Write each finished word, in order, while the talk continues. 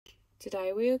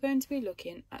Today we are going to be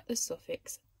looking at the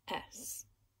suffix s.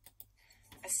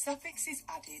 A suffix is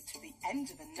added to the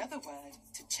end of another word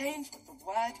to change what the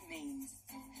word means.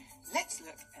 Let's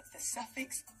look at the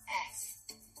suffix s.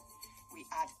 We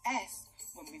add s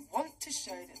when we want to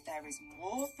show that there is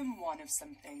more than one of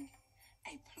something,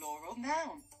 a plural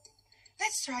noun.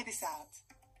 Let's try this out.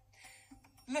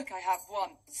 Look, I have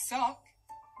one sock.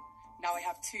 Now I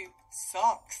have two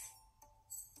socks.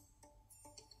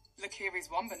 Look, here is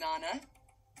one banana.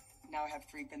 Now I have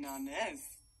three bananas.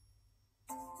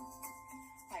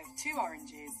 I have two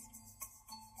oranges.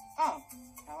 Oh,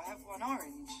 now I have one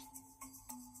orange.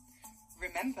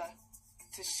 Remember,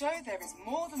 to show there is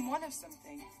more than one of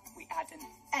something, we add an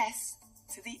s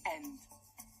to the end.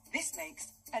 This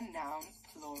makes a noun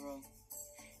plural.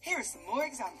 Here are some more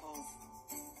examples.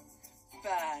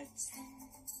 Birds,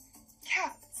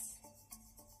 cats,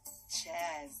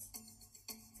 chairs,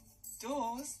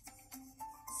 doors,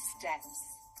 steps.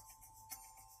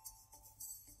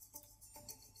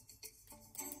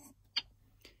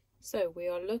 So we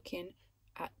are looking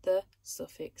at the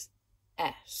suffix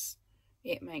s.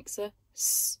 It makes a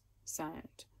s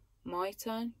sound. My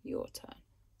turn, your turn.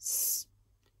 S,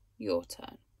 your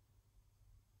turn.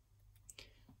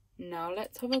 Now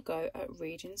let's have a go at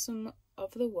reading some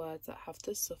of the words that have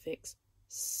the suffix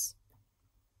s.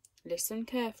 Listen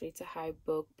carefully to how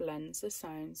Bug blends the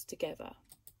sounds together.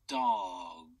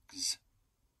 Dogs.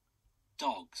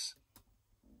 Dogs.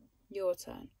 Your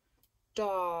turn.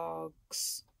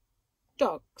 Dogs.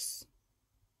 Dogs.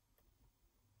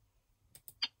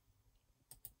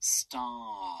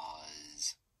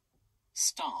 Stars.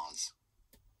 Stars.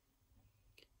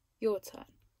 Your turn.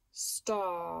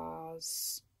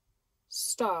 Stars.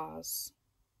 Stars.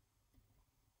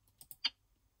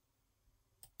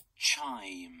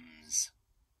 Chimes.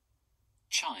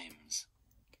 Chimes.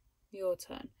 Your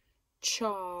turn.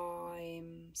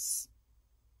 Chimes.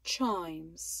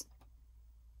 Chimes.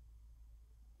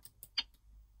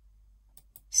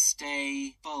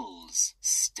 Stables.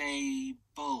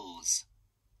 Stables.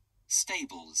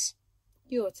 Stables.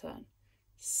 Your turn.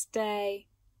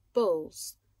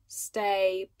 Stables.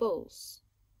 Stables.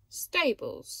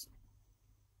 Stables.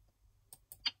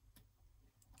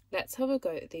 Let's have a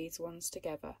go at these ones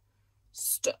together.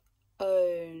 Stones.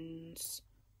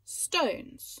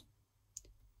 Stones.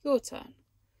 Your turn.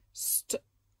 Stones.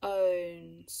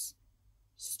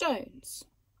 Stones.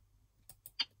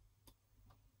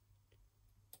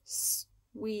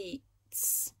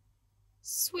 Sweets.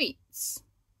 Sweets.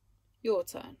 Your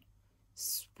turn.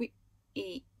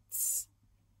 Sweets.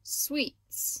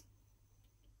 Sweets.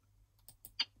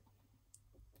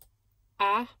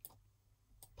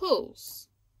 Apples.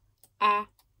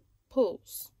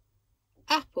 Apples.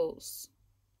 Apples.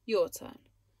 Your turn.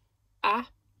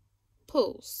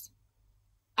 Apples.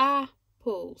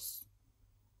 Apples.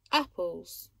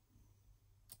 Apples.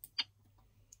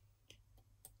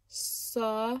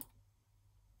 Circles.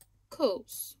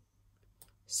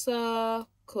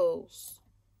 Circles.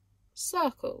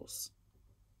 Circles.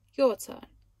 Your turn.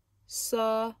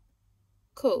 Circles.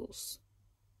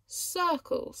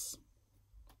 Circles.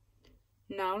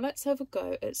 Now let's have a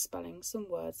go at spelling some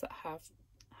words that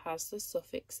has the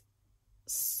suffix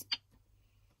s.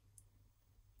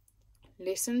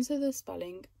 Listen to the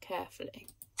spelling carefully.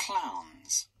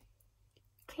 Clowns.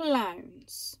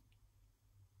 Clowns.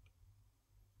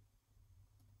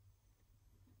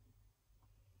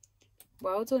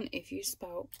 Well done if you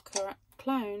spell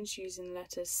clowns using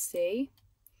letters C,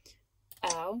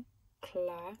 L,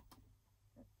 cla,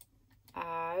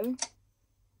 O,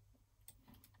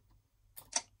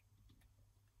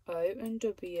 O and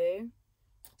W,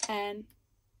 N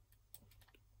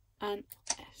and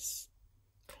S.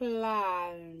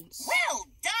 Clowns. Well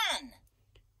done!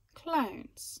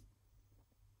 Clowns.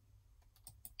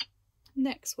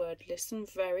 Next word, listen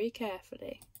very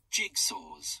carefully.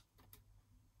 Jigsaws.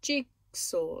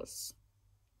 Jigsaws.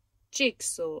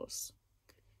 Jigsaws.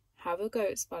 Have a go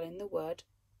at spelling the word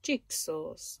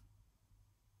jigsaws.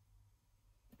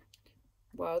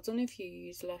 Well done if you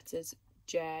use letters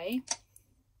J,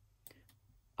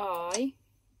 I,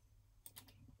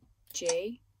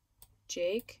 G,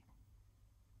 jig,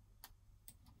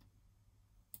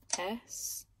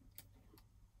 S,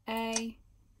 A,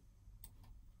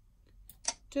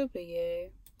 W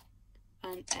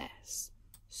and S.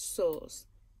 Saws.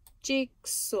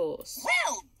 Jigsaws.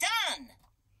 Well done!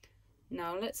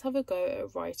 Now let's have a go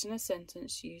at writing a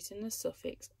sentence using the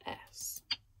suffix s.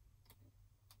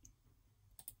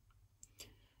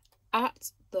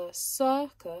 At the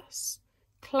circus,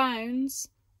 clowns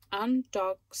and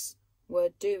dogs were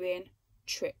doing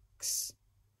tricks.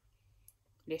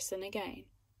 Listen again.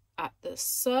 At the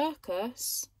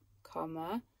circus,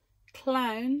 comma,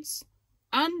 clowns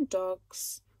and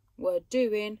dogs were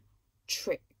doing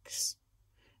tricks.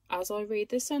 As I read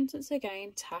the sentence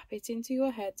again, tap it into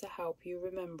your head to help you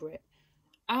remember it.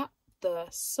 At the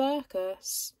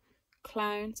circus,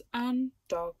 clowns and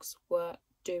dogs were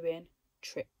doing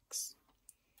tricks.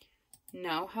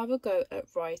 Now have a go at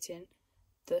writing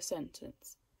the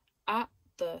sentence. At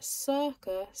the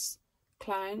circus,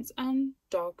 clowns and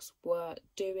dogs were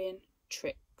doing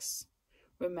tricks.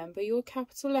 Remember your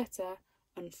capital letter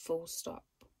and full stop.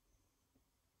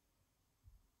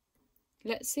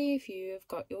 Let's see if you have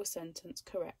got your sentence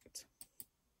correct.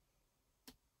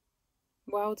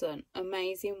 Well done,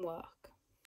 amazing work.